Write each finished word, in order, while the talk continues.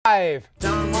live.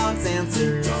 John wants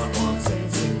answers. John wants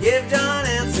answers. Give John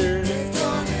answers. Give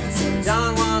John answers.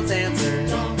 John wants answers.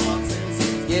 John wants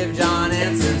answers. Give John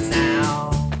answers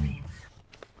now.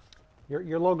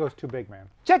 Your logo's too big, man.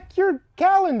 Check your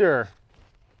calendar.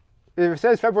 If it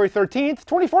says February 13th,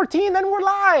 2014, then we're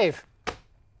live.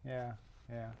 Yeah,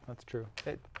 that's true.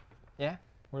 Yeah?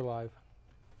 We're live.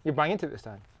 You're buying into it this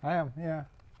time. I am, yeah.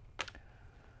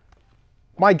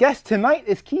 My guest tonight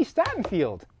is Keith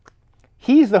Stattenfield.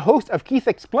 He's the host of Keith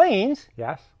Explains,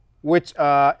 Yes? which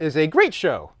is a great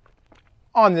show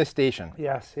on this station.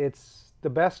 Yes, it's the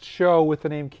best show with the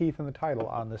name Keith in the title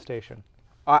on the station.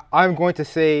 I'm going to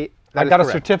say that I got a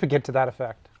correct. certificate to that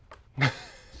effect.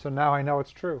 So now I know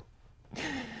it's true.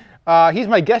 He's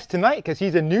my guest tonight because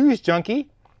he's a news junkie,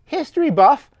 history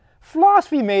buff,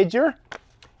 philosophy major,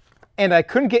 and I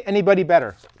couldn't get anybody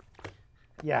better.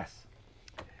 Yes.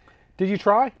 Did you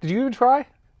try? Did you even try?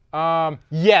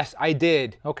 Yes, I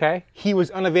did. Okay. He was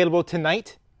unavailable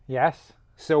tonight, Yes.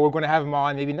 so we're going to have him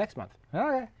on maybe next month.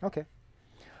 Okay. Okay.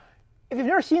 If you've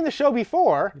never seen the show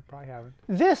before, You probably haven't.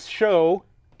 this show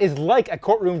is like a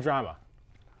courtroom drama.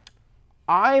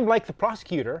 I'm like the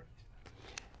prosecutor.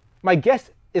 My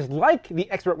guest is like the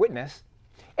expert witness.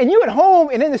 And you at home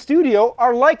and in the studio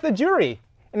are like the jury.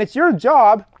 And it's your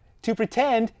job to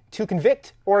pretend to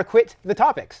convict or acquit the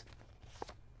topics.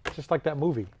 Just like that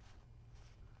movie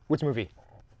Which movie?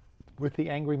 with the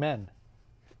angry men.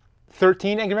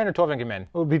 13 Angry Men or 12 Angry Men?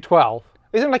 It would be 12.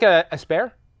 Isn't it like a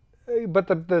spare? But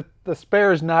the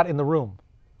spare's not in the room.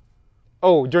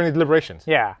 Oh, during the deliberations.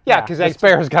 Yeah. Yeah, because the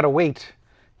spare's got to wait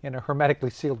in a hermetically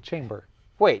sealed chamber.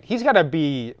 Wait, he's got to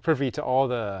be privy to all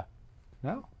the...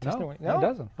 No, Testimony? no, No? it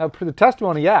doesn't. For the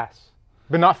testimony, yes.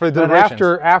 But not for the But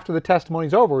deliberations. after the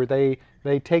testimony's over, they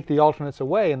take the alternates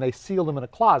away and they seal them in a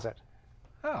closet.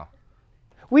 Oh.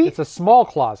 It's a small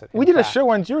closet. We did a show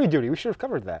on jury duty. We should have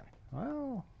covered that.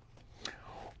 Well,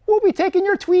 We'll be taking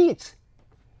your tweets.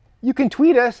 You can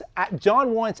tweet us at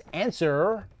John Wants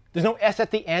Answer. There's no S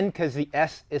at the end because the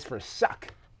S is for suck,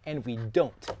 and we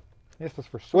don't. this is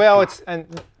for sure. Well,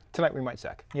 and tonight we might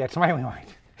suck. Yeah, tonight we might.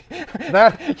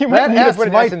 That You might need to S put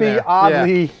an S might in be there.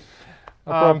 oddly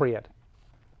appropriate.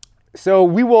 So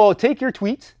we will take your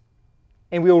tweets,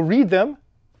 and we will read them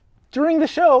during the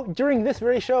show, during this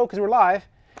very show, because we're live,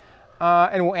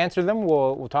 and we'll answer them.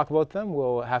 We'll talk about them.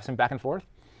 We'll have some back and forth.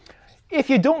 If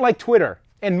you don't like Twitter,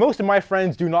 and most of my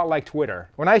friends do not like Twitter,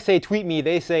 when I say tweet me,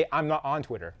 they say I'm not on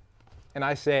Twitter. And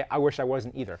I say I wish I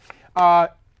wasn't either.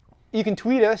 You can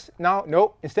tweet us.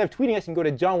 No, instead of tweeting us, you can go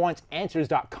to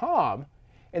johnwantsanswers.com,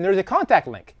 and there's a contact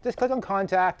link. Just click on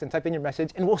contact and type in your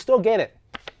message, and we'll still get it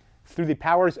through the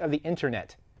powers of the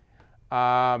internet.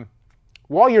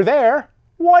 While you're there,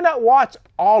 why not watch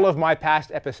all of my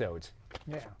past episodes?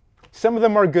 Yeah. Some of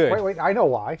them are good. Wait, I know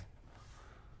why.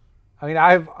 I mean,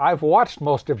 I've watched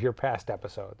most of your past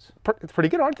episodes. Pretty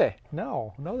good, aren't they?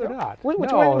 No, they're not. Which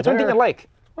No, one did you they're- like?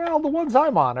 Well, the ones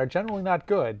I'm on are generally not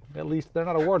good. At least they're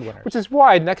not award winners. Which is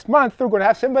why next month we're going to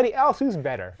have somebody else who's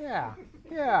better.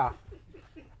 Yeah.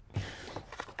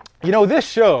 You know,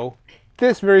 this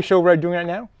very show we're doing right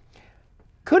now,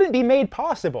 couldn't be made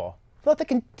possible without the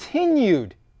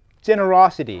continued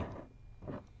generosity,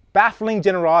 baffling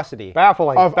generosity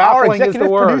Baffling. of Baffling our is the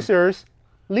executive word. producers,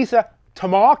 Lisa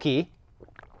Tamaki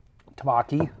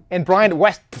Tamaki. and Brian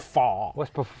Westphal.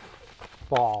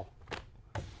 Fall.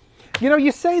 You know,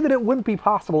 you say that it wouldn't be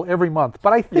possible every month,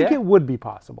 but I think Yeah. it would be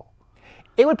possible.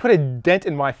 It would put a dent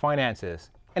in my finances.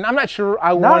 And I'm not sure I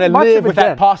Not want to much live of a with that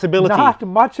dent. possibility. Not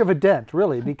much of a dent,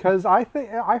 really, because I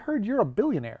heard you're a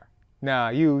billionaire. No,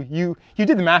 you did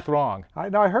the math wrong. I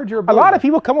heard you're a A billionaire. lot of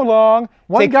people come along,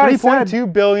 One take guy 3.2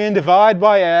 billion, divide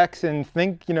by X, and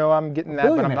think, I'm getting that,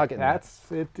 but I'm not getting that.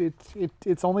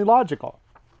 It's only logical.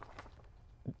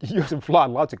 You have some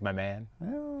flawed logic, my man.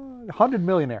 100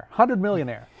 millionaire.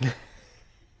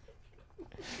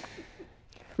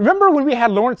 Remember when we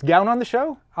had Lawrence Gowan on the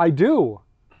show? I do.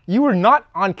 You were not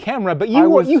on camera, but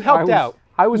you helped out.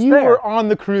 I was you there. You were on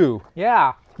the crew.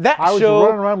 Yeah. That I was show-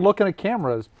 running around looking at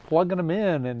cameras, plugging them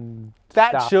in, and That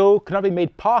stuff. show could not be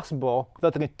made possible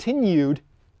without the continued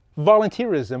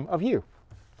volunteerism of you.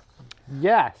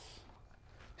 Yes.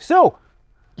 So,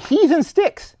 he's in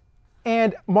Styx,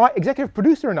 and my executive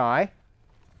producer and I,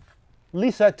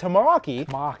 Lisa Tamaki,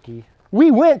 Maki.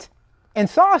 we went and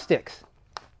saw Styx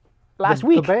last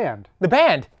week. The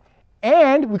band.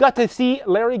 And we got to see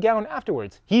Larry Gowan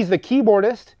afterwards. He's the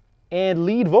keyboardist and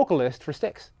lead vocalist for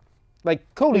Styx. Like,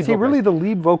 co-lead Is he vocalist. really the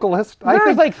lead vocalist?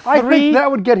 There's I think that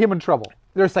would get him in trouble.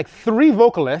 There's like 3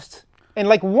 vocalists, and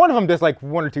like one of them does like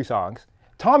 1 or 2 songs.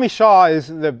 Tommy Shaw is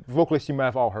the vocalist you might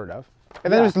have all heard of.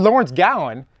 And then Yeah. there's Lawrence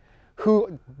Gowan,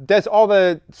 who does all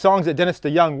the songs that Dennis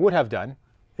DeYoung would have done.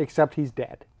 Except he's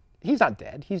dead. He's not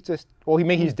dead. He's just, well,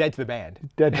 he's dead to the band.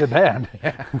 Dead to the band.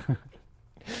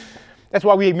 That's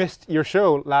why we missed your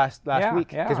show last week,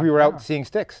 because we were out seeing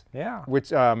Styx. Yeah.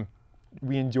 Which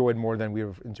we enjoyed more than we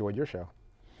enjoyed your show.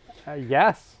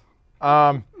 Yes.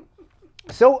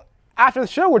 So after the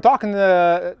show, we're talking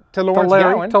to Lawrence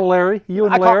Gowan. To Larry. You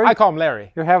and Larry. I call him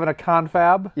Larry. You're having a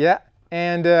confab. Yeah.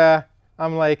 And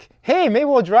I'm like, hey, maybe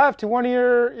we'll drive to one of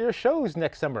your shows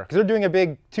next summer. Because they're doing a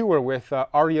big tour with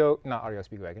not REO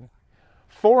Speedwagon,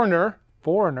 Foreigner.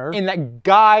 And that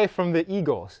guy from the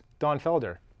Eagles, Don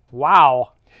Felder.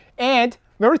 Wow. And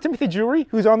remember Timothy Drury,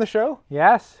 who's on the show?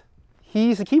 Yes.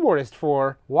 He's the keyboardist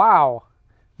for Don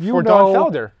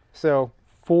Felder. So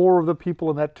 4 of the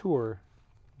people in that tour,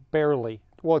 barely.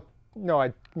 Well, no,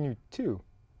 I knew 2.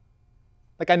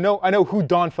 Like I know who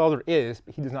Don Felder is,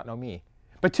 but he does not know me.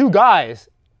 But 2 guys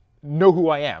know who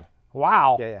I am.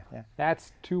 Wow. Yeah.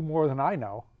 That's 2 more than I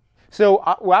know. So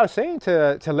what I was saying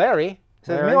to Larry,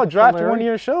 says, maybe I'll drive to one of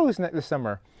your shows this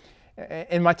summer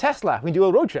in my Tesla. We do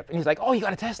a road trip. And he's like, oh, you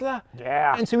got a Tesla?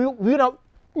 Yeah. And so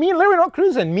me and Larry went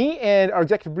cruising. Me and our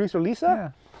executive producer,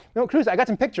 Lisa, we went cruising. I got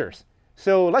some pictures.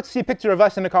 So let's see a picture of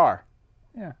us in the car.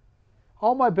 Yeah.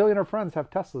 All my billionaire friends have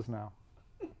Teslas now.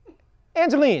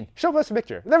 Angeline, show us a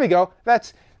picture. There we go.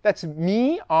 That's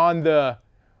me on the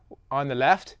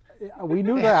left. Yeah, we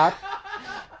knew that.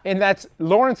 And that's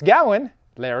Lawrence Gowan,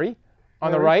 Larry,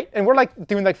 on the right. And we're like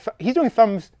doing he's doing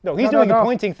thumbs. No, he's doing the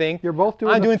pointing thing. You're both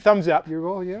doing. I'm doing thumbs up. You're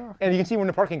both, yeah. And you can see we're in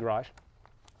the parking garage.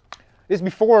 This is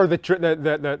before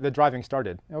the driving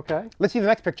started. Okay. Let's see the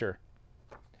next picture.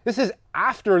 This is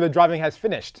after the driving has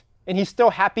finished, and he's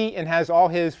still happy and has all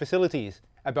his facilities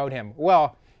about him.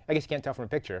 Well, I guess you can't tell from a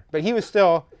picture, but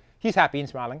he's happy and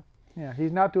smiling. Yeah,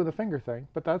 he's not doing the finger thing,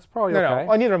 but that's probably No, okay.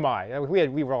 no, neither am I.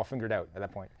 We were all fingered out at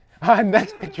that point.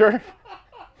 Next picture.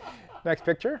 Next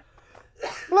picture.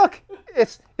 Look,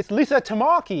 it's Lisa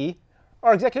Tamaki,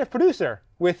 our executive producer,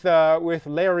 with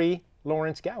Larry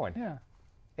Lawrence Gowan. Yeah.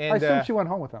 And, I assume she went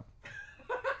home with him.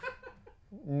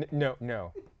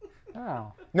 No.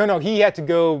 Oh. No, he had to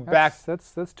go back.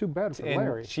 That's too bad for and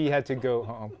Larry. she had to go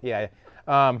home. Yeah.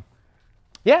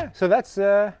 So that's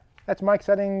my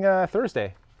exciting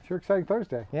Thursday. It's your exciting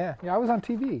Thursday. Yeah. Yeah, I was on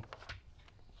TV.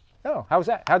 Oh, how's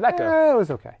that? How'd that go? It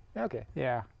was okay. Okay.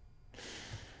 Yeah.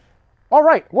 All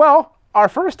right. Well, our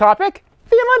first topic,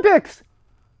 the Olympics.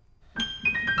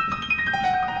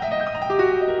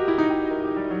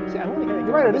 See, I'm only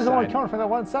You're right. It is only coming from that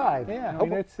one side. Yeah. I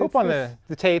mean, Hope on the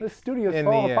tape. The studio's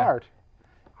falling apart.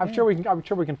 I'm sure we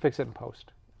can fix it in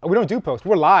post. We don't do post.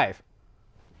 We're live.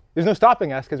 There's no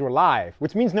stopping us because we're live,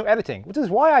 which means no editing, which is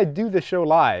why I do the show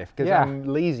live, because I'm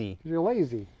lazy. You're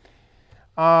lazy.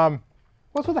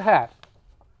 What's with the hat?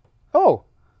 Oh,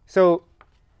 so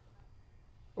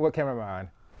what camera am I on?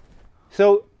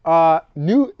 So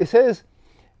it says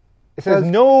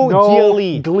no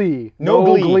GLE. Glee. No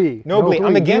Glee. Glee. No Glee.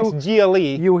 I'm against GLE.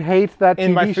 You hate that TV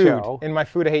in my food. show. In my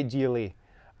food, I hate GLE.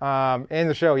 In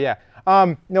the show, yeah.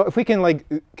 No, if we can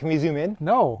can we zoom in?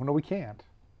 No, we can't.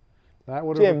 That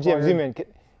would Jim, zoom in. Can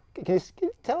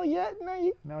you tell yet?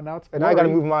 No, now it's. And I got to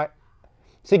move my.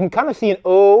 So you can kind of see an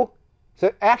O. So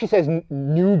it actually says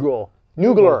Noogler.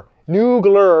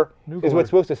 Noogler is what it's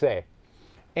supposed to say.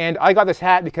 And I got this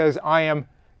hat because I am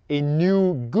a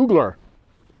new Googler.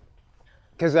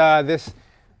 Because this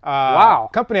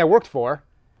company I worked for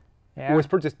was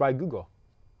purchased by Google.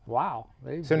 Wow.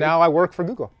 Now I work for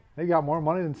Google. They got more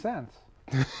money than sense.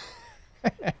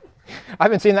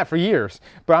 I've been saying that for years,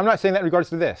 but I'm not saying that in regards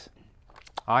to this.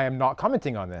 I am not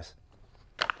commenting on this.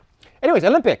 Anyways,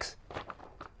 Olympics.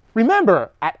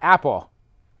 Remember, at Apple,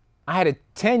 I had a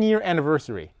 10-year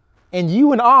anniversary, and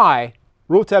you and I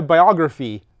wrote a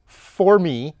biography for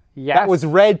me that was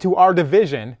read to our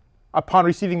division upon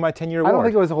receiving my 10-year award. I don't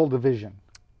think it was a whole division.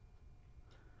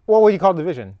 What would you call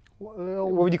division? What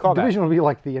would you call that? Division would be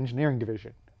like the engineering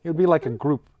division. It would be like a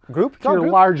group. Group? It's your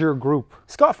larger group.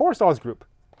 Scott Forstall's group.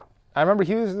 I remember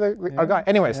he was our guy.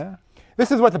 Anyways,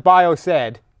 this is what the bio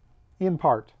said. In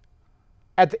part.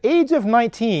 At the age of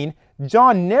 19,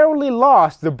 John narrowly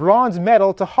lost the bronze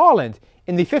medal to Holland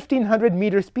in the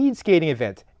 1,500-meter speed skating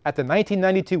event at the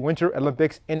 1992 Winter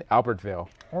Olympics in Albertville.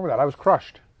 Remember that? I was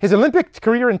crushed. His Olympic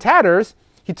career in tatters,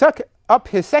 he took up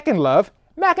his second love,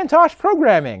 Macintosh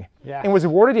programming, and was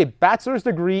awarded a bachelor's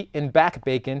degree in back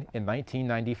bacon in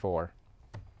 1994.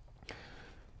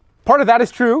 Part of that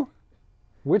is true.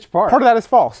 Which part? Part of that is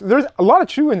false. There's a lot of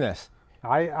true in this.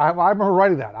 I remember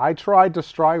writing that. I tried to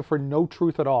strive for no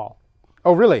truth at all.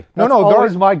 Oh, really? That's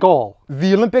always my goal.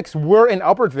 The Olympics were in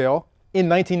Albertville in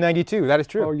 1992. That is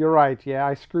true. Oh, you're right. Yeah,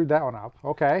 I screwed that one up.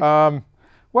 Okay. Um,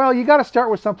 Well, you got to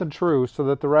start with something true so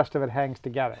that the rest of it hangs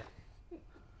together.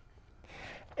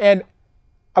 and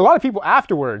a lot of people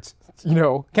afterwards, came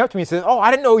up to me and said, "Oh,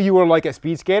 I didn't know you were like a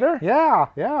speed skater." Yeah,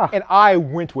 yeah. And I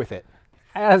went with it.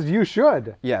 As you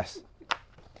should. Yes.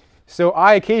 So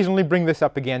I occasionally bring this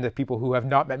up again to people who have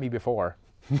not met me before.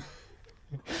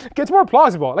 It's more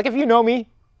plausible. Like if you know me.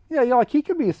 Yeah, you're like, he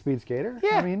could be a speed skater.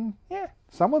 Yeah. I mean, Yeah.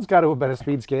 someone's got to have been a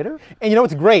speed skater. And you know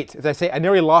what's great? As I say, I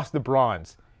nearly lost the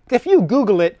bronze. If you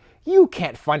Google it, you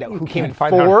can't find out who came in can't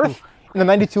find out fourth in the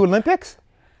 92 Olympics.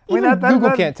 mean, Even that- Google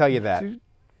that- can't tell you that.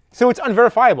 So it's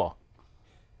unverifiable.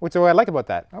 What's what I like about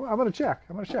that? I'm going to check.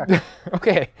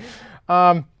 Okay.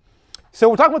 So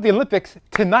we're talking about the Olympics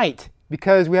tonight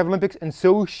because we have Olympics in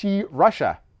Sochi,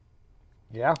 Russia.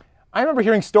 Yeah. I remember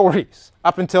hearing stories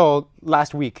up until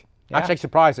last week. Yeah. Actually,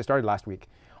 surprised it started last week.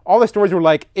 All the stories were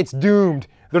like, it's doomed.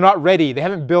 They're not ready. They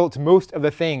haven't built most of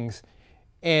the things,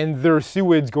 and there's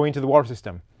sewage going to the water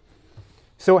system.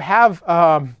 So have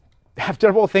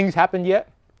terrible things happened yet?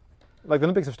 Like the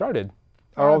Olympics have started.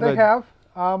 They have.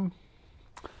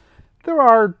 There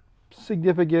are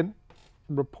significant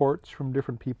reports from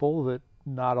different people that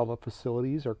not all the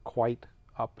facilities are quite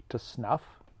up to snuff,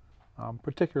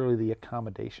 particularly the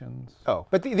accommodations. Oh,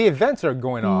 but the events are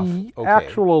going off. The Okay.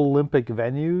 actual Olympic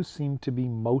venues seem to be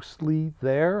mostly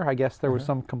there. I guess there was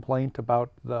some complaint about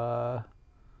the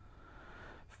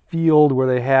field where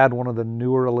they had one of the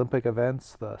newer Olympic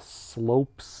events, the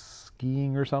slopes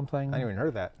skiing or something. I hadn't even heard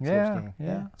of that. Slope Yeah, skiing.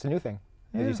 yeah. It's a new thing,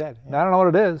 as you said. I don't know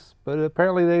what it is, but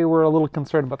apparently they were a little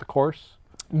concerned about the course.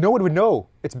 No one would know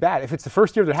it's bad. If it's the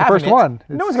first year they're the having first it, one.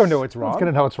 no one's going to know it's no wrong. one's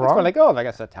gonna know it's wrong. It's like, oh, I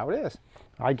guess that's how it is.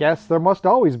 I guess there must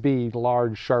always be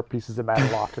large, sharp pieces of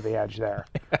metal off to the edge there.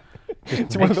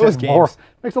 It's one of those games.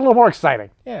 Makes it a little more exciting.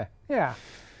 Yeah. Yeah.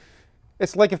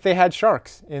 It's like if they had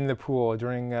sharks in the pool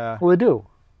during Well, they do.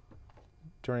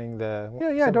 during the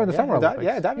Yeah, during the Summer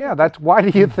Olympics. diving. Yeah, that's why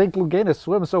do you think Lugana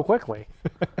swims so quickly?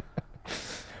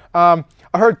 I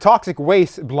heard toxic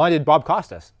waste blinded Bob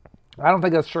Costas. I don't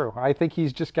think that's true. I think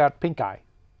he's just got pink eye.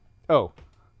 Oh.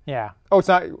 Yeah. Oh, it's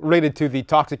not related to the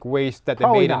toxic waste that they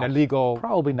Probably made not. in illegal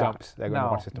Probably not. dumps that go in the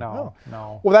water system.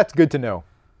 No. Well, that's good to know.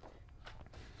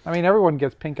 I mean, everyone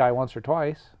gets pink eye once or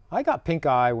twice. I got pink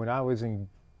eye when I was in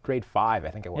grade 5, I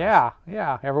think it was.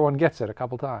 Yeah. Everyone gets it a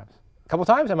couple times. A couple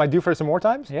times? Am I due for some more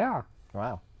times? Yeah.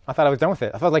 Wow. I thought I was done with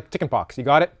it. I thought it was like chicken pox. You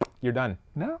got it, you're done.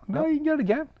 No, you can get it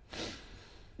again.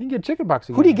 You can get chicken pox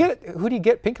again. Who do you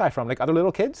get pink eye from? Like other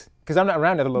little kids? Because I'm not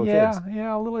around other little kids.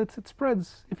 Yeah, a little. It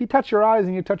spreads. If you touch your eyes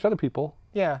and you touch other people.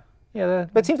 Yeah. Yeah.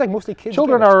 But it seems like mostly kids.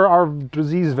 Children get it. are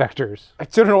disease vectors.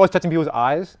 Children are always touching people's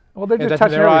eyes. Well, they're and just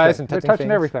touching touching their everything. eyes and They're touching touching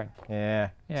things. everything. Yeah.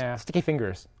 Yeah. Sticky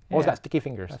fingers. Always Yeah. got sticky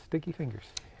fingers. That's sticky fingers.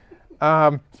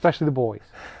 Um, Especially the boys.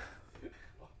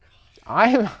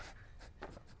 I'm.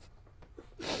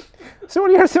 So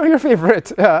what are some of your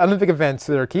favorite Olympic events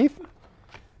there, Keith?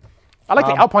 I like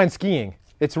the alpine skiing.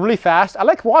 It's really fast. I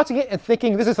like watching it and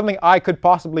thinking this is something I could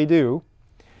possibly do.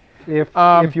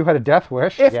 If you had a death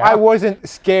wish. If yeah. I wasn't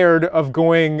scared of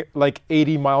going like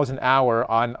 80 miles an hour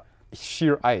on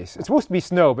sheer ice. It's supposed to be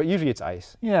snow, but usually it's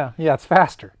ice. Yeah, it's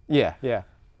faster. Yeah.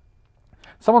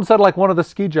 Someone said like one of the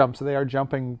ski jumps, they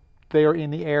are in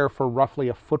the air for roughly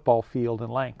a football field in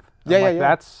length. I'm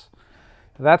Yeah.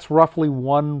 That's roughly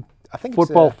one I think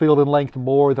football it's, field in length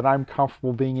more than I'm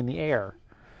comfortable being in the air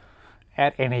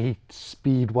at any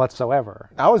speed whatsoever.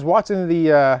 I was watching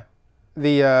the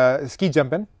ski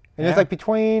jumping, and it's Yeah. like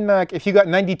between if you got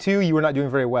 92, you were not doing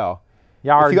very well.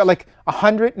 Yards. If you got like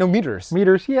 100, no meters.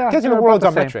 Meters, yeah. Because in the they're world's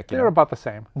about the on same. metric. They're about the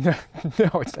same.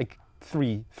 No, it's like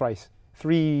three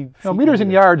No, meters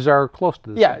and yards are close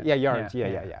to the same. Yeah, yards.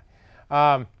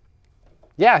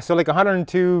 Yeah. So like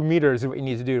 102 meters is what you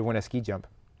need to do to win a ski jump.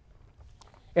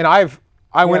 And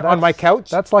I went on my couch.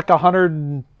 That's like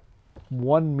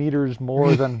 101 meters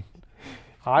more than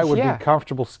I would Yeah. be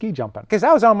comfortable ski jumping. Because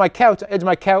I was on my couch, edge of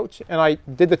my couch, and I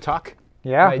did the tuck.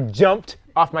 Yeah. And I jumped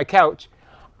off my couch.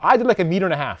 I did like 1.5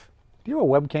 meters. Do you have a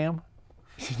webcam?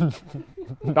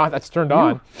 Not that's turned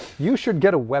on. You should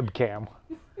get a webcam.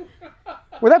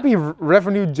 Would that be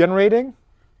revenue generating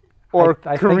or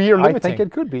I career think, limiting? I think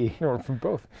it could be. Or from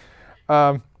both.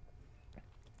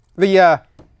 The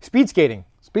speed skating.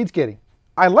 Speed skating.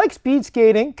 I like speed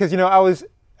skating because I was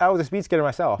a speed skater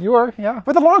myself. You were, yeah.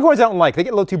 But the long ones I don't like. They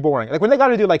get a little too boring. Like when they got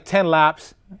to do like 10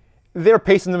 laps, they're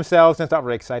pacing themselves and it's not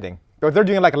very exciting. But if they're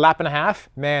doing like a lap and a half,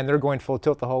 man, they're going full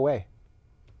tilt the whole way.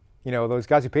 Those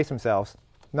guys who pace themselves,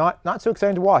 not so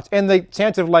exciting to watch. And the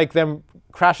chance of like them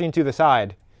crashing to the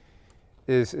side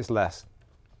is less.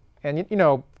 And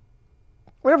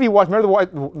whenever you watch, remember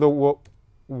the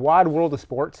Wide World of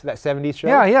Sports, that 70s show?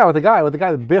 Yeah, with the guy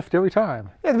that biffed every time.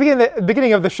 Yeah, the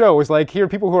beginning of the show was like, here are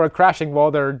people who are crashing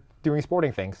while they're doing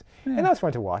sporting things. And that's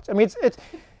fun to watch. I mean,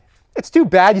 it's too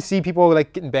bad you see people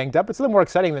like getting banged up. It's a little more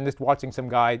exciting than just watching some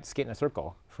guy skate in a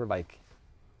circle for like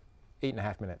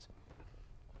 8.5 minutes.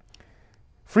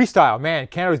 Freestyle, man,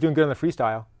 Canada's doing good on the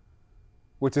freestyle,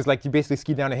 which is like you basically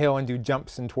ski down a hill and do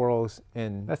jumps and twirls.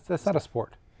 And That's not a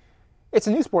sport. it's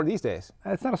a new sport these days.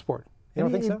 It's not a sport. You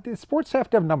don't think so? Sports have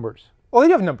to have numbers. Well, they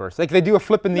do have numbers. Like they do a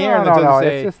flip in the air and it No, doesn't no,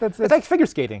 say. it's It's like figure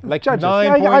skating, like Judges.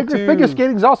 9.2. I agree. Figure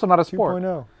skating is also not a sport.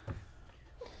 2.0.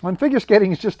 When figure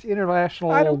skating is just I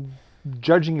international don't-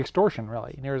 judging extortion,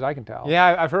 really, near as I can tell.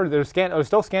 Yeah, I've heard there's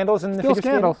still scandals in the Still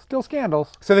figure scandals. skating. Still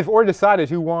scandals. So they've already decided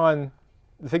who won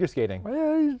the figure skating.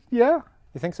 Yeah.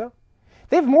 You think so?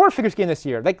 They have more figure skating this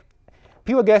year. Like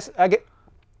people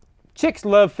chicks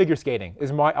love figure skating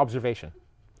is my observation.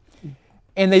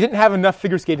 And they didn't have enough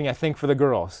figure skating, I think, for the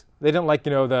girls. They didn't like,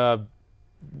 the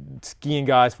skiing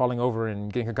guys falling over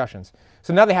and getting concussions.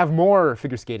 So now they have more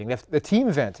figure skating. They have the team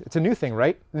event. It's a new thing,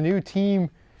 right? The new team.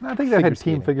 I think they've had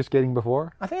team figure skating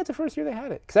before. I think it's the first year they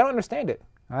had it because I don't understand it.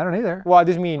 I don't either. Well, I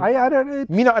just mean I don't.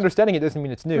 me not understanding it doesn't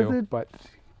mean it's new. But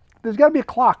There's got to be a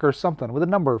clock or something with a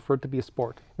number for it to be a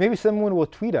sport. maybe someone will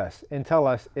tweet us and tell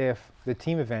us if the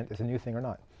team event is a new thing or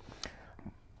not.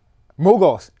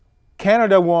 Moguls.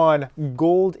 Canada won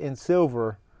gold and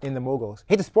silver in the moguls.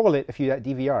 Hate to spoil it if you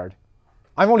DVR'd.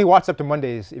 I've only watched up to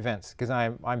Monday's events because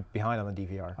I'm behind on the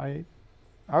DVR.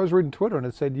 I was reading Twitter and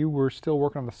it said you were still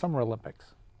working on the Summer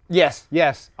Olympics. Yes.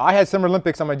 I had Summer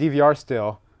Olympics on my DVR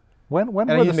still. When I were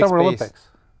the used to make Summer space.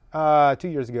 Olympics? 2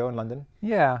 years ago in London.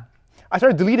 Yeah. I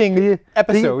started deleting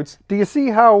episodes. Do you see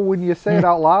how when you say it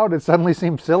out loud, it suddenly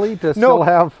seems silly to No, still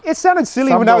have it sounded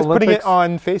silly when Summer I was putting it Olympics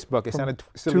on Facebook. It sounded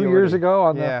silly 2 years already. ago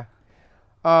on the... Yeah.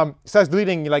 So I was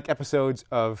deleting like episodes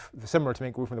of the summer to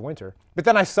make room for the winter. But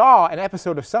then I saw an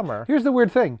episode of summer. Here's the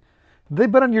weird thing.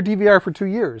 They've been on your DVR for 2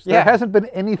 years. Yeah. There hasn't been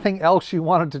anything else you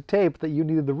wanted to tape that you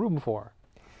needed the room for.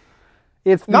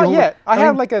 It's the Not only- yet. I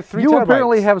have mean, like a 3 You terabytes.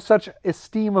 apparently have such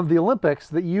esteem of the Olympics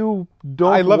that you I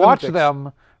don't love watch Olympics.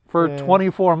 them for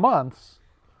 24 months.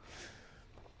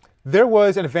 There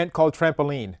was an event called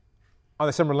Trampoline on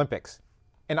the Summer Olympics.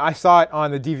 And I saw it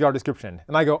on the DVR description.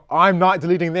 And I go, I'm not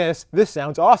deleting this. This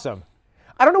sounds awesome.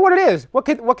 I don't know what it is. What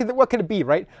could it be,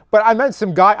 right? But I meant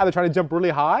some guy either trying to jump really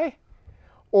high,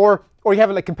 or you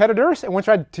have like competitors, and one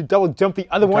tried to double jump the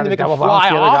other one to make him double fly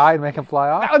bounce the other off. guy and make him fly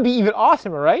off. That would be even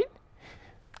awesomer, right?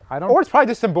 I don't. Or it's probably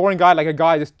just some boring guy, like a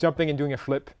guy just jumping and doing a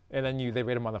flip, and then they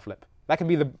rate him on the flip. That'd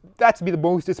be the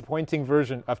most disappointing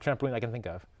version of trampoline I can think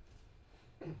of.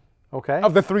 Okay.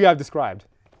 Of the 3 I've described.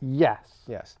 Yes.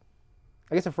 Yes.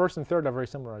 I guess the first and third are very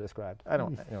similar I described. I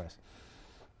don't, anyways.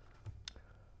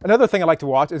 Another thing I like to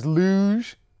watch is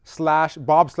luge /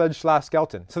 bobsled /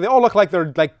 skeleton. So they all look like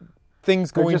they're like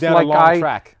things They're going just down like a long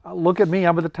track. Look at me,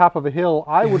 I'm at the top of a hill.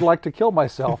 I would like to kill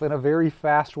myself in a very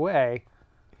fast way.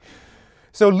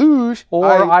 So luge, Or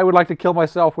I would like to kill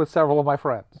myself with several of my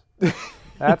friends.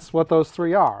 That's what those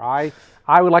 3 are.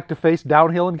 I would like to face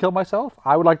downhill and kill myself.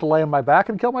 I would like to lay on my back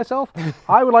and kill myself.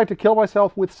 I would like to kill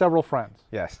myself with several friends.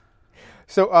 yes.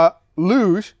 So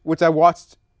luge, which I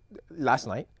watched last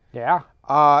night, Yeah.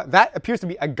 that appears to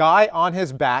be a guy on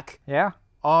his back, Yeah.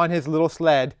 on his little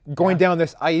sled, going down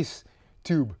this ice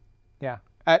tube Yeah.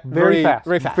 at Very fast.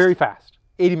 Very fast. Very fast.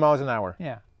 80 miles an hour.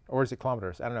 Yeah. Or is it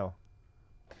kilometers? I don't know.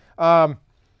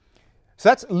 So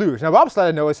that's luge. Now bobsled,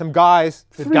 I know, is some guys,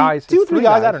 It's three guys. guys, It's 3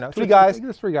 guys, I don't know, 3 I guys think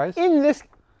there's 3 guys. in this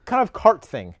kind of cart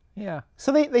thing. Yeah.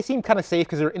 So they seem kind of safe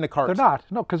because they're in a cart. They're not.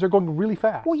 No, because they're going really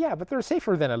fast. Well, yeah, but they're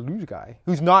safer than a luge guy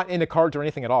who's not in a cart or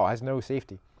anything at all, has no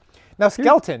safety. Now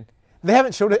skeleton, they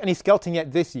haven't showed any skeleton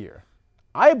yet this year.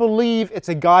 I believe it's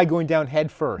a guy going down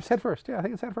head first It's head first. Yeah, I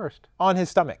think it's head first. on his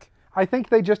stomach. I think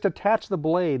they just attach the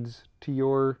blades to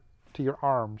your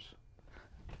arms.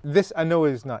 This I know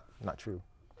is not true.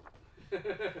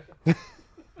 And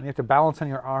you have to balance on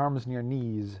your arms and your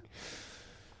knees.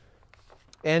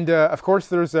 And of course,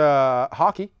 there's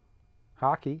hockey.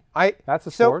 Hockey. That's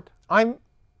a so sport. I'm,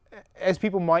 as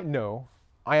people might know,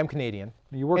 I am Canadian.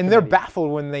 You were and they're Canadian.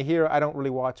 baffled when they hear I don't really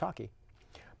watch hockey.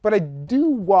 But I do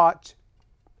watch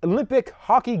Olympic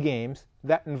hockey games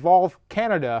that involve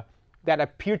Canada that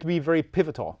appear to be very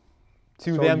pivotal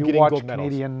to So them you getting watch gold medals.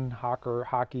 Canadian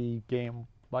hockey game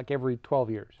like every 12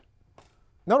 years.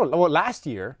 No, well, last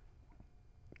year,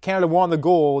 Canada won the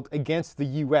gold against the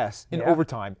U.S. in Yeah.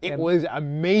 overtime. It And- was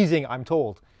amazing, I'm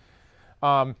told.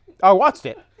 I watched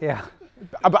it. Yeah.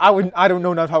 But I don't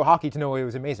know enough about hockey to know it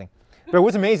was amazing. But it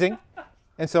was amazing.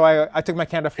 And so I took my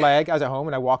Canada flag. I was at home,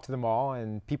 and I walked to the mall,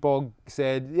 and people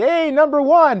said, "Hey, number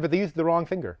one," but they used the wrong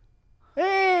finger.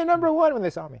 "Hey, number one," when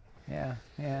they saw me. Yeah,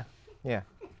 yeah. Yeah.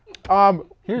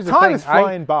 Here's the time thing. is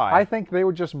flying by. I think they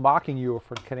were just mocking you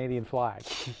for Canadian flag.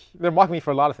 They're mocking me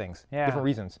for a lot of things, Yeah. different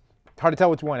reasons. Hard to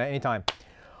tell which one at any time.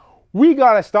 We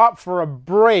got to stop for a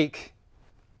break.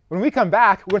 When we come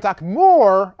back, we're going to talk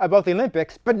more about the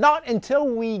Olympics, but not until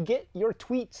we get your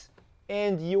tweets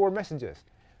and your messages.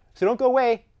 So don't go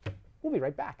away. We'll be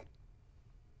right back.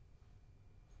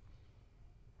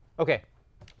 Okay.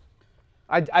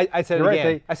 I said it You're right,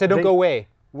 again. I said don't go away,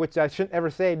 which I shouldn't ever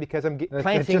say because I'm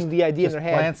planting the idea in their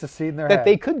head plants the seed in their that head.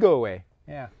 they could go away.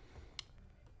 Yeah.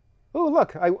 Oh,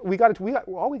 look, we got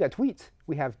tweets.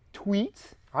 We have tweets.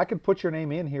 I could put your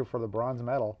name in here for the bronze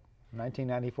medal,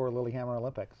 1994 Lillehammer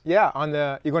Olympics. Yeah,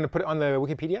 you're going to put it on the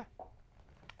Wikipedia?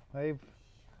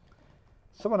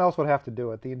 Someone else would have to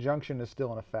do it. The injunction is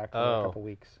still in effect for a couple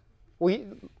weeks. Well,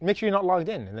 make sure you're not logged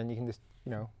in, and then you can just,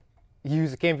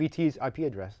 use the KMVT's IP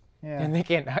address. Yeah. And they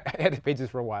can't edit pages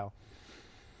for a while.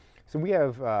 So we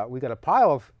got a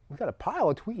pile of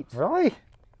tweets. Really?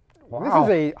 Wow.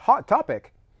 This is a hot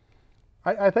topic.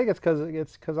 I think it's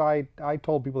because I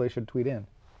told people they should tweet in.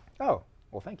 Oh,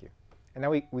 well, thank you. And now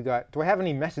we got. Do I have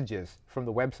any messages from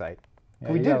the website?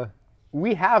 Yeah, we you do. gotta-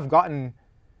 We have gotten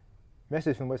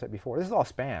messages from the website before. This is all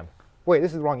spam. Wait,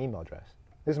 this is the wrong email address.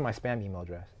 This is my spam email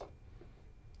address.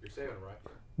 You're saying it right.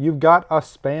 You've got a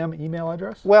spam email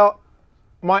address? Well,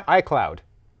 my iCloud,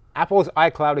 Apple's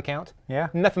iCloud account. Yeah.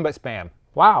 Nothing but spam.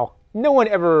 Wow. No one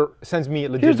ever sends me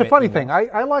legitimate. Here's the funny emails. thing.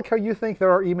 I like how you think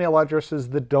there are email addresses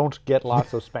that don't get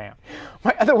lots of spam.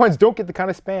 My other ones don't get the kind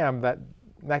of spam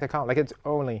that account. Like it's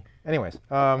only. Anyways.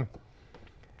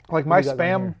 Like my we got them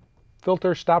spam here?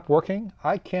 filter stopped working.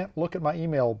 I can't look at my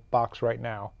email box right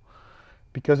now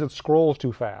because it scrolls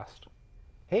too fast.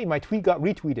 Hey, my tweet got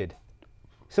retweeted.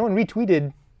 Someone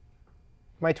retweeted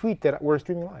my tweet that we're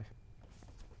streaming live.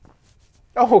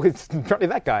 Oh, it's apparently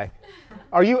that guy.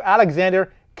 Are you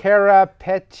Alexander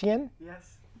Karapetyan?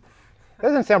 Yes, That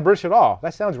doesn't sound British at all.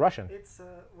 That sounds Russian. it's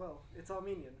it's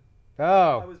Armenian. I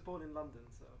Oh. was born in London,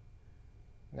 so.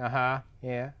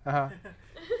 Yeah.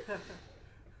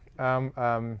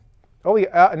 Oh,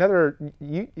 another.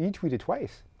 You tweeted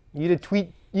twice. You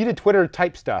did Twitter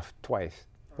type stuff twice.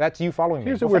 That's you following me.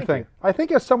 Here's the Well, weird thank thing. I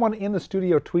think if someone in the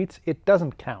studio tweets, it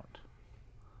doesn't count.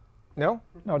 you. No.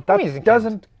 No, What do you mean that it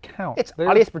doesn't count. It's They're-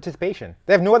 audience participation.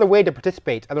 They have no other way to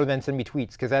participate other than send me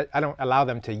tweets because I don't allow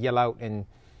them to yell out and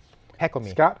heckle me.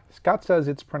 Scott says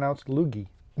it's pronounced loogie.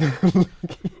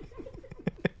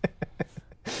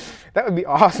 That would be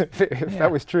awesome if that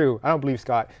was true. I don't believe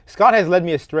Scott. Scott has led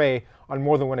me astray on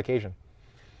more than one occasion.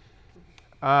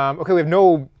 Okay, we have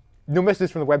no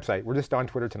messages from the website. We're just on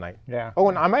Twitter tonight. Yeah. Oh,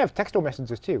 and I might have texto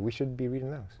messages too. We should be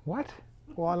reading those. What?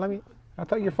 Well, let me. I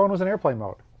thought your phone was in airplane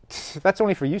mode. That's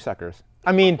only for you suckers.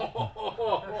 I mean,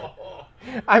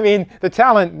 the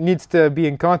talent needs to be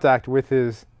in contact with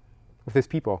his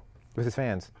people, with his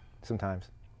fans sometimes.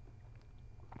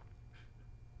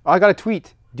 Oh, I got a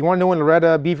tweet. Do you want to know when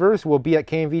Loretta Beavers will be at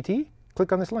KMVT?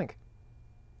 Click on this link.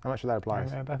 I'm not sure that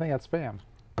applies. I think that's spam.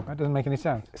 That doesn't make any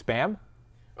sense. Spam?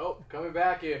 Oh, coming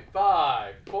back in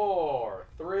 5, 4,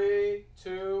 3,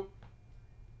 2.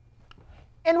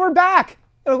 And we're back.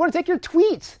 And we're going to take your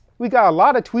tweets. We got a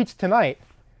lot of tweets tonight.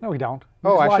 No, we don't.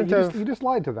 Oh, I lied. shouldn't have- You just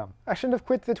lied to them. I shouldn't have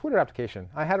quit the Twitter application.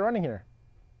 I had it running here.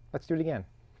 Let's do it again.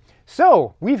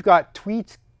 So, we've got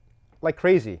tweets like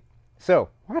crazy. So,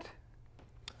 What?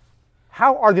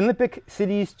 how are the Olympic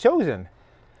cities chosen?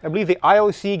 I believe the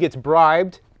IOC gets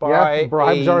bribed by Yeah,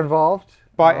 bribes are involved.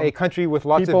 by a country with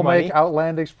lots People of money. make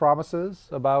outlandish promises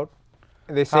about,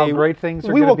 They how say, great things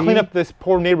are we gonna will clean be." up this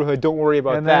poor neighborhood. Don't worry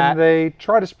about and that. then they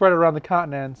try to spread it around the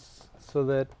continents so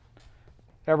that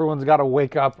everyone's got to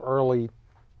wake up early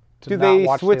to Do not they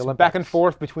watch switch the Olympics. back and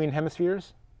forth between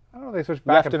hemispheres? I don't know. They switch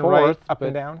back Left and and forth, right, up but,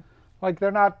 and down? Like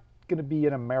they're not going to be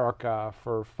in America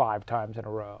for 5 times in a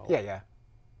row. Yeah.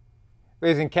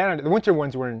 Whereas in Canada, the winter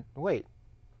ones were in,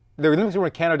 the Olympics were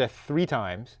in Canada 3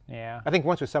 times. Yeah. I think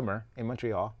once was summer in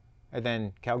Montreal, and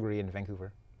then Calgary and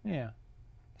Vancouver. Yeah.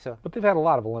 So, But they've had a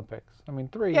lot of Olympics. I mean,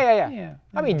 3. yeah.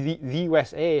 I mean, the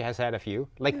USA has had a few.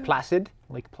 Lake Placid,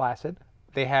 Lake Placid.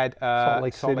 they had Salt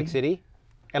Lake Salt Lake City.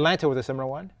 Atlanta was a summer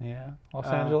one. Yeah. Los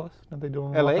Angeles. Did they do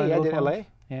them? LA, Los yeah, Angeles did LA. ones?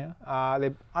 Yeah.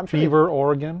 I'm sure Beaver,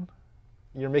 Oregon.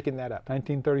 you're making that up.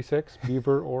 1936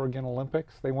 Beaver, Oregon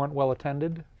Olympics. They weren't well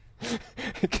attended.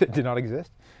 It did not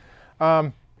exist.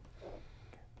 What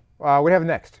do we have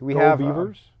next? We Go have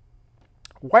Beavers.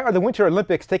 Why are the Winter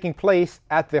Olympics taking place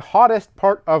at the hottest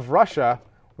part of Russia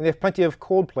when they have plenty of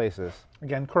cold places?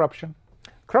 Again, corruption.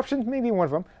 Corruption may be one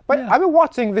of them. But Yeah. I've been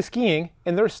watching the skiing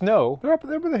and there's snow, They're up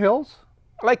there by the hills.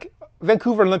 like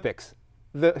Vancouver Olympics.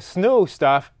 The snow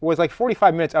stuff was like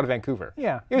 45 minutes out of Vancouver.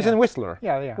 Yeah, It was yeah. in Whistler.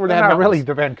 Yeah, yeah. Where they They're had not really mountains.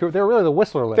 the Vancouver. They were really the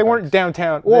Whistler Olympics. They weren't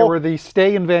downtown. They Well, were the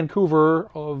stay in Vancouver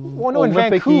of Well, no, in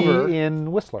Olympic-y Vancouver-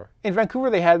 in Whistler. in Vancouver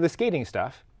they had the skating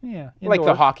stuff. Yeah, Like the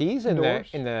indoors. hockeys and Indoors.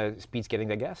 the speed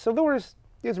skating, I guess. So it was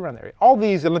around there. All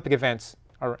these Olympic events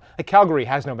are like Calgary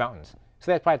has no mountains,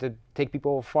 so they probably had to take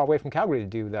people far away from Calgary to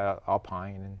do the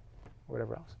alpine and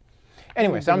whatever else.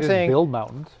 Anyway, so They I'm just saying build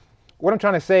mountains. what I'm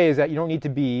trying to say is that you don't need to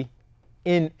be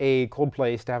in a cold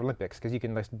place to have Olympics because you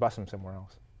can just bus them somewhere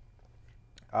else.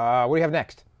 What do you have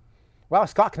next? Well,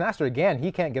 Scott Canaster again.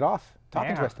 He can't get off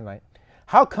talking to Yeah. us tonight.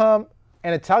 How come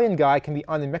an Italian guy can be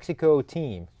on the Mexico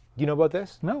team? Do you know about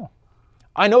this? No.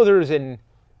 I know there's an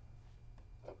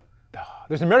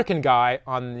American guy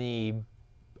on the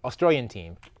Australian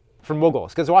team for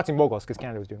moguls, because watching moguls, because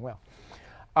Canada was doing well.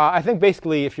 I think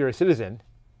basically if you're a citizen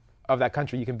of that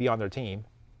country, you can be on their team,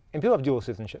 and people have dual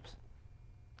citizenships.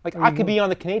 Like I could be on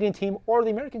the Canadian team or the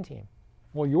American team.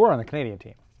 Well, you were on the Canadian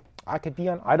team. I could be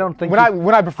on. I don't think when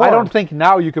I performed. I don't think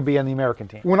now you could be on the American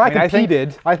team. When I mean,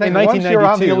 competed I think in once you're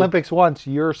on the 1992 Olympics once,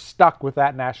 you're stuck with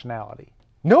that nationality.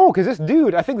 No, because this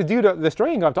dude, I think the dude, the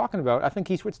Australian guy I'm talking about, I think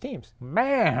he switched teams.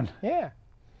 Man. Yeah.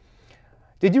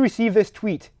 Did you receive this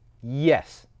tweet?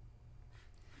 Yes.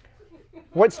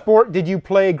 What sport did you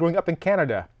play growing up in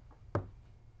Canada?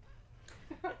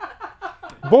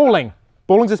 Bowling.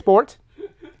 Bowling's a sport.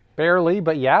 Barely,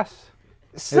 but yes.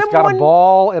 It's got a Someone,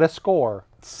 ball and a score.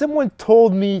 someone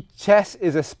told me chess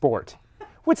is a sport,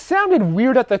 which sounded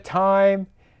weird at the time.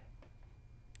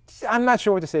 I'm not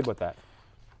sure what to say about that.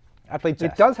 I played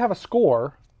chess. It does have a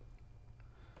score,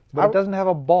 but it doesn't have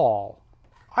a ball.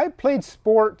 I played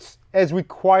sports as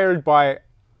required by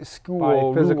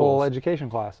school By physical rules. education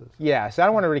classes. Yeah, so I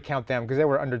don't want to really count them because they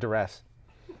were under duress.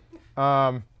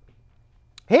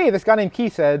 Hey, this guy named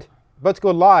Keith said, "Let's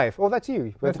go live." Oh, that's you.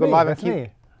 Let's That's go me, live on that's Keith. me.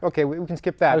 Okay, we can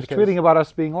skip that. I was because- tweeting about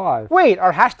us being live. Wait,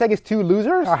 our hashtag is two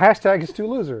losers. Our hashtag is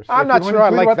 2losers. I'm If not you want sure I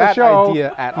to tweet like about the that show,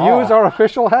 idea at all. Use our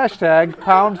official hashtag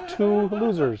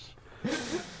 #2losers.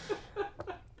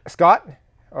 Scott,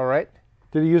 all right.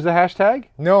 Did he use the hashtag?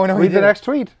 No, he Read the didn't. next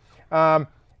tweet.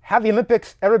 Have the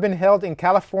Olympics ever been held in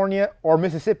California or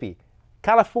Mississippi?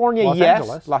 California, Los yes.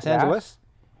 Angeles, Los yes. Angeles.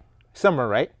 Summer,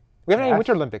 right? We haven't had any Yes.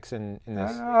 Winter Olympics in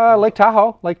this. Lake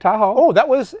Tahoe. Lake Tahoe. Oh, that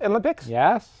was Olympics?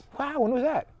 Yes. Wow, when was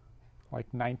that? Like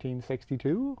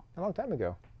 1962? A long time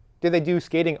ago. Did they do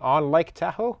skating on Lake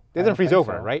Tahoe? It I doesn't don't freeze think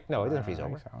over, so. right? No, it I doesn't freeze don't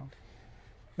over. think so.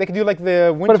 They could do like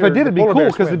the winter. But if it did, it'd be polar cool bear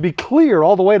because swim. it'd be clear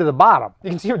all the way to the bottom.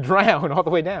 You can see it drown all the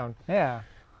way down. Yeah.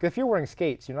 'Cause if you're wearing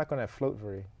skates, you're not going to float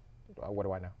very. What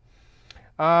do I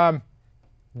know?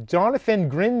 Jonathan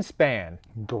Grinspan.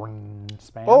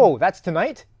 Greenspan. Oh, that's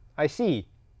tonight? I see.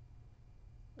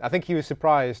 I think he was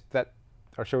surprised that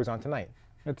our show's on tonight.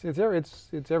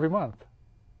 It's every month.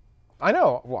 I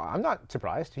know. Well, I'm not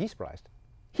surprised. He's surprised.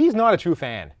 He's not a true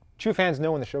fan. True fans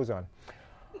know when the show's on.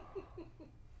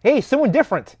 Hey, someone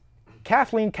different.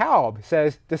 Kathleen Kalb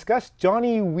says, discuss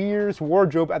Johnny Weir's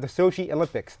wardrobe at the Sochi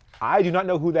Olympics. I do not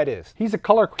know who that is. He's a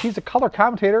color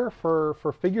commentator for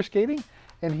figure skating,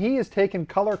 and he has taken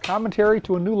color commentary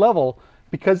to a new level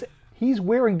because he's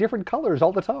wearing different colors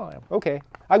all the time. Okay.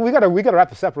 We gotta wrap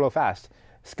this up real fast.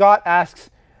 Scott asks,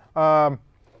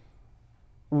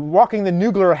 walking the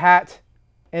Noogler hat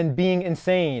and being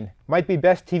insane might be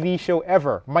best TV show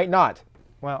ever. Might not.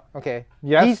 Well, okay.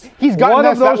 Yes, He's gotten one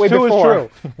us of those that way two before. is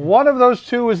true. One of those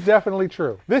two is definitely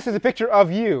true. This is a picture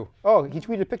of you. Oh, he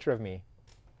tweeted a picture of me.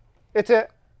 He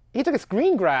took a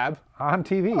screen grab On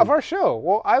TV. of our show.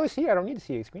 Well, I was here. I don't need to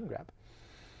see a screen grab.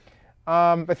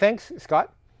 But thanks,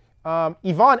 Scott.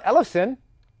 Yvonne Ellison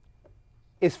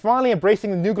is finally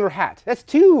embracing the Noogler hat. That's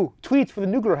 2 tweets for the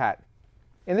Noogler hat.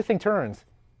 And this thing turns.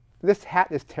 This hat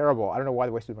is terrible. I don't know why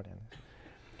they wasted money on this.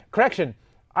 Correction.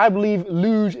 I believe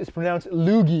luge is pronounced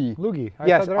loogie. Loogie.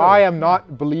 Yes, said that I earlier. am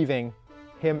not believing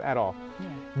him at all.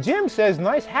 Jim says,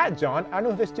 nice hat, John. I don't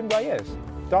know who this Jim guy is.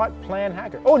 Dot plan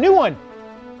hacker. Oh, new one.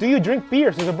 Do you drink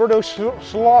beer? Says Alberto Scherb.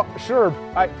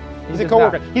 He's a does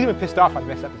coworker. not. He's even pissed off I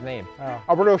messed up his name. Oh.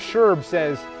 Alberto Scherb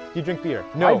says, do you drink beer?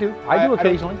 No. I do. I do don't-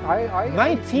 occasionally.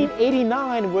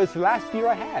 1989 was the last beer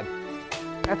I had.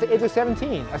 At the age of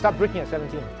 17. I stopped drinking at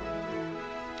 17.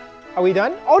 Are we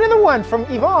done? Oh, another one from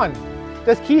Yvonne.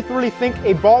 Does Keith really think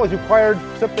a ball is required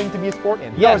for something to be a sport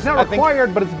in? No, Yes, it's not I think-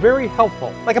 required, but it's very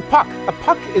helpful. like a puck. A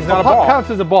puck is not A a puck ball. counts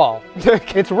as a ball.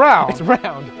 It's round. It's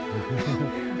round.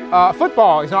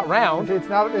 Football is not round, It's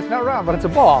not round, but it's a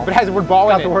ball. but it has the word ball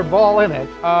Got in the it. word ball in it.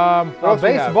 What else we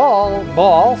have? Baseball,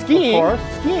 ball, Skiing. of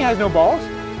course. Skiing has no balls.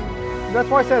 That's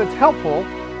why I said it's helpful,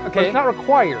 but Okay. it's not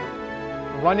required.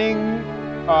 Running,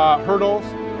 hurdles.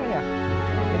 Yeah.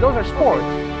 And those are sports.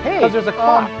 Hey, Because there's a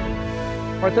clock.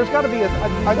 Right, there's got to be a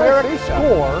numeric say stuff.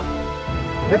 score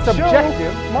that's Next show,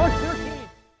 objective. March 13th.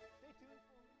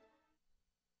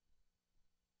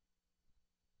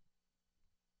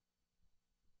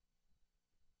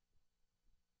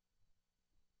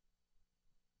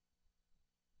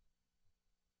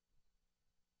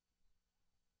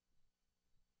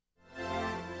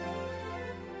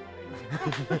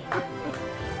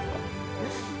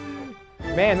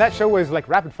 Man, that show was like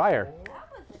rapid fire.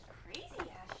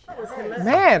 That was a crazy ass show.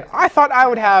 Man, I thought I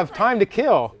would have time to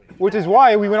kill, which is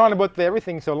why we went on about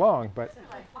everything so long. But